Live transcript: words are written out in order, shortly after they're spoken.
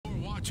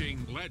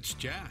watching Let's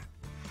Chat.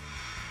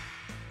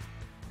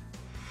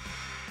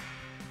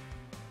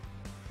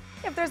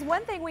 If there's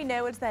one thing we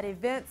know, it's that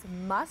events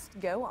must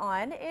go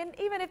on, and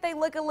even if they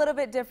look a little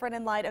bit different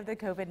in light of the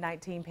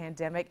COVID-19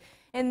 pandemic.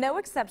 And no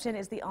exception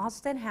is the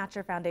Austin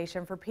Hatcher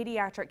Foundation for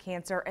Pediatric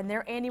Cancer and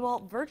their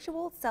annual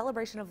virtual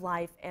celebration of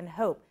life and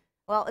hope.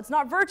 Well, it's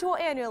not virtual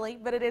annually,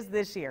 but it is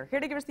this year.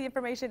 Here to give us the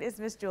information is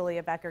Miss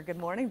Julia Becker. Good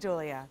morning,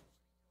 Julia.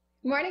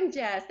 Morning,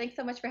 Jess. Thanks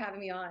so much for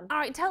having me on. All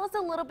right, tell us a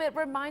little bit,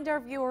 remind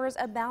our viewers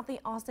about the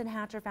Austin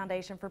Hatcher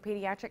Foundation for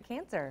Pediatric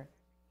Cancer.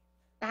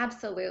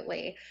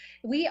 Absolutely.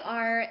 We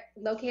are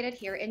located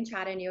here in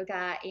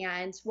Chattanooga,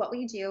 and what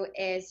we do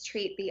is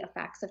treat the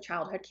effects of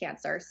childhood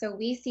cancer. So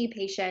we see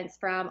patients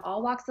from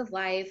all walks of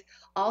life,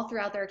 all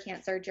throughout their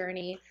cancer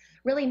journey,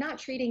 really not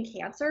treating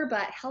cancer,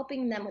 but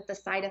helping them with the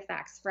side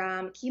effects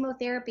from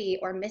chemotherapy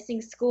or missing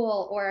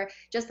school or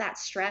just that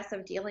stress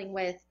of dealing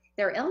with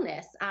their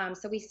illness.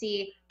 So we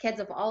see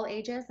kids of all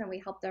ages, and we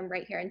help them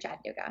right here in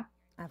Chattanooga.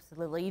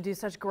 Absolutely. You do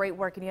such great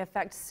work, and you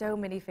affect so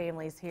many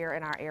families here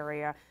in our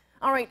area.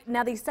 All right,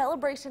 now the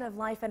Celebration of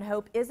Life and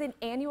Hope is an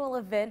annual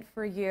event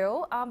for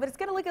you, but it's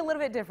going to look a little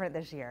bit different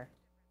this year.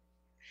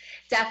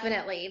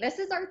 Definitely. This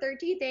is our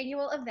 13th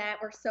annual event.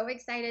 We're so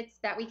excited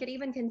that we could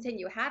even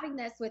continue having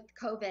this with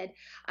COVID.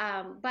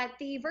 But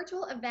the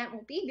virtual event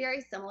will be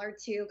very similar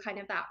to kind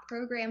of that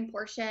program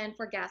portion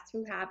for guests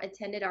who have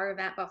attended our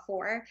event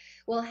before.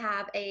 We'll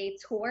have a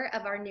tour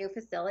of our new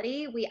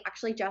facility. We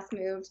actually just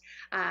moved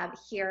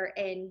here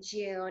in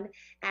June,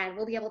 and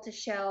we'll be able to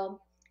show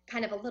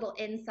kind of a little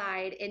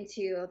insight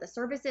into the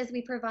services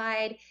we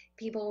provide.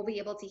 People will be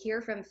able to hear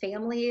from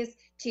families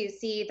to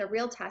see the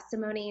real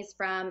testimonies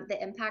from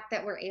the impact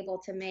that we're able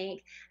to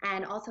make,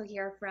 and also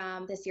hear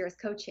from this year's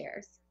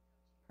co-chairs.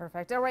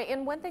 Perfect. All right,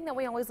 and one thing that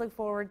we always look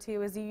forward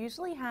to is you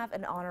usually have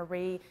an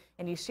honoree,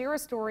 and you share a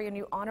story and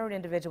you honor an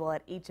individual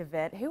at each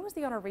event. Who was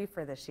the honoree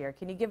for this year?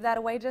 Can you give that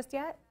away just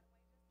yet?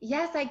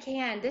 Yes, I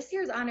can. This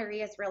year's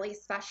honoree is really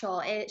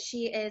special.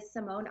 She is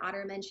Simone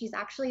Otterman. She's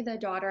actually the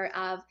daughter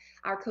of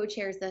our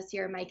co-chairs this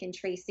year, Mike and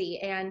Tracy.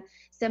 And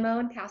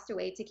Simone passed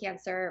away to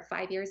cancer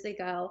 5 years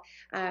ago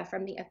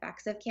from the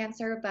effects of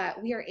cancer,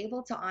 but we are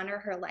able to honor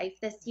her life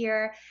this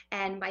year.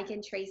 And Mike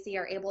and Tracy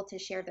are able to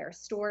share their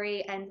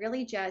story and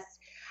really just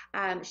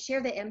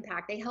share the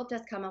impact. They helped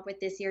us come up with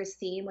this year's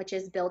theme, which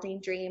is Building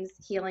Dreams,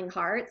 Healing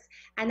Hearts.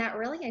 And that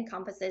really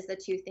encompasses the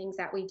two things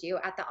that we do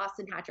at the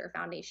Austin Hatcher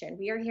Foundation.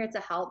 We are here to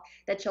help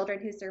the children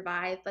who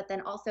survive, but then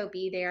also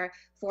be there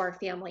for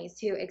families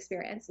who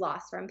experience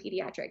loss from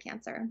pediatric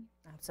cancer.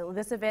 Absolutely.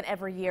 This event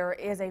every year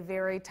is a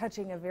very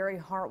touching, a very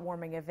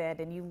heartwarming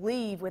event, and you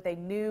leave with a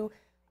new,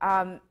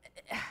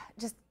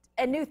 just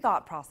a new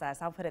thought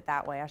process. I'll put it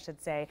that way, I should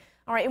say.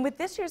 All right, and with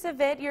this year's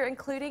event, you're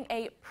including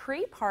a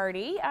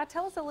pre-party.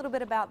 Tell us a little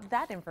bit about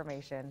that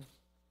information.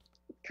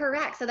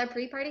 Correct. So the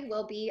pre-party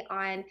will be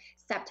on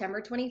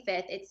September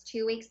 25th. It's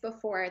 2 weeks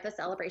before the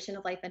Celebration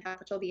of Life and Hope,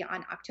 which will be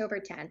on October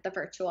 10th, the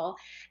virtual.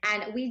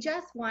 And we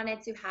just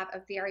wanted to have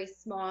a very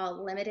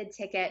small, limited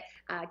ticket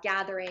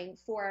gathering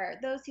for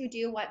those who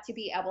do want to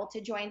be able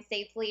to join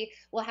safely.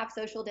 We'll have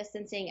social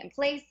distancing in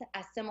place,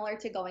 similar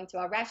to going to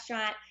a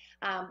restaurant.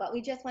 But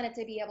we just wanted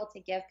to be able to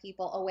give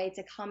people a way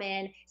to come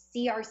in,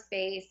 see our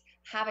space,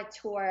 have a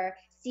tour,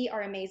 see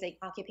our amazing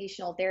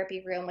occupational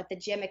therapy room with the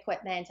gym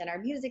equipment and our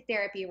music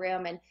therapy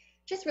room, and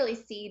just really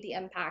see the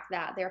impact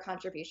that their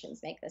contributions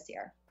make this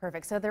year.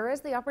 Perfect. So there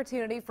is the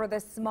opportunity for the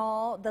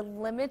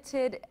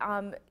limited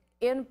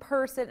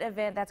in-person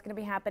event that's going to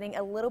be happening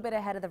a little bit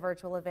ahead of the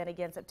virtual event,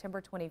 again,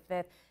 September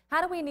 25th.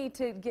 How do we need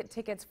to get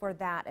tickets for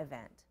that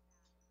event?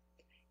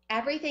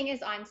 Everything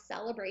is on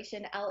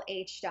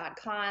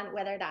celebrationlh.com,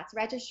 whether that's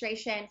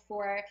registration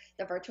for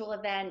the virtual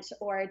event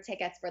or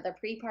tickets for the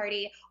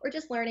pre-party or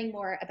just learning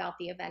more about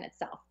the event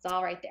itself. It's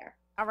all right there.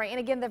 All right, and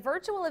again, the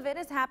virtual event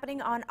is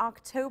happening on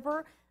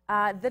October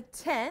the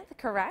 10th,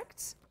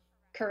 correct?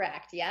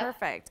 Correct, yeah.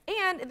 Perfect.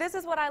 And this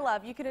is what I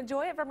love. You can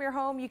enjoy it from your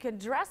home. You can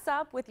dress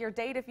up with your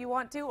date if you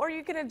want to, or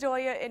you can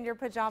enjoy it in your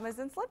pajamas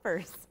and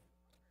slippers.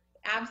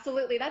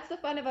 Absolutely. That's the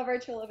fun of a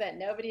virtual event.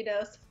 Nobody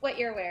knows what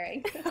you're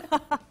wearing.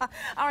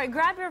 All right,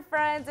 grab your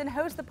friends and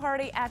host the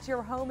party at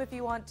your home if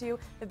you want to,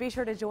 but be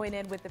sure to join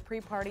in with the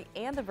pre-party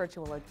and the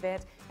virtual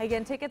event.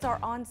 Again, tickets are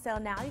on sale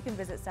now. You can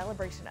visit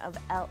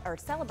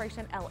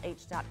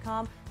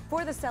celebrationlh.com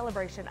for the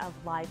Celebration of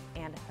Life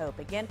and Hope.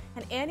 Again,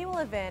 an annual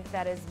event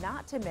that is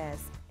not to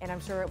miss, and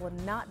I'm sure it will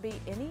not be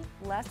any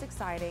less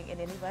exciting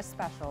and any less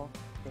special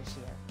this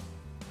year.